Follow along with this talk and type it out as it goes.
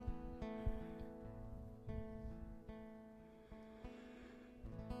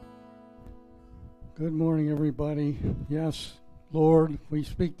Good morning, everybody. Yes, Lord, we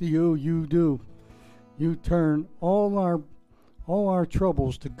speak to you. You do. You turn all our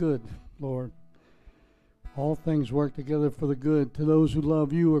troubles to good, Lord. All things work together for the good to those who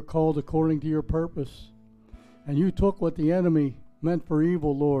love you are called according to your purpose. And you took what the enemy meant for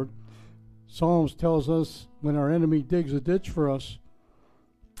evil, Lord. Psalms tells us when our enemy digs a ditch for us,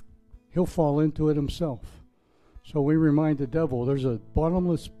 he'll fall into it himself. So we remind the devil there's a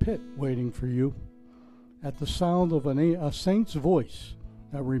bottomless pit waiting for you at the sound of a saint's voice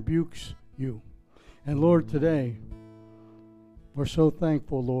that rebukes you. And Lord, today, we're so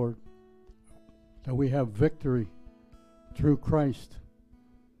thankful, Lord, that we have victory through Christ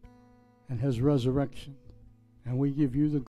and his resurrection. And we give you the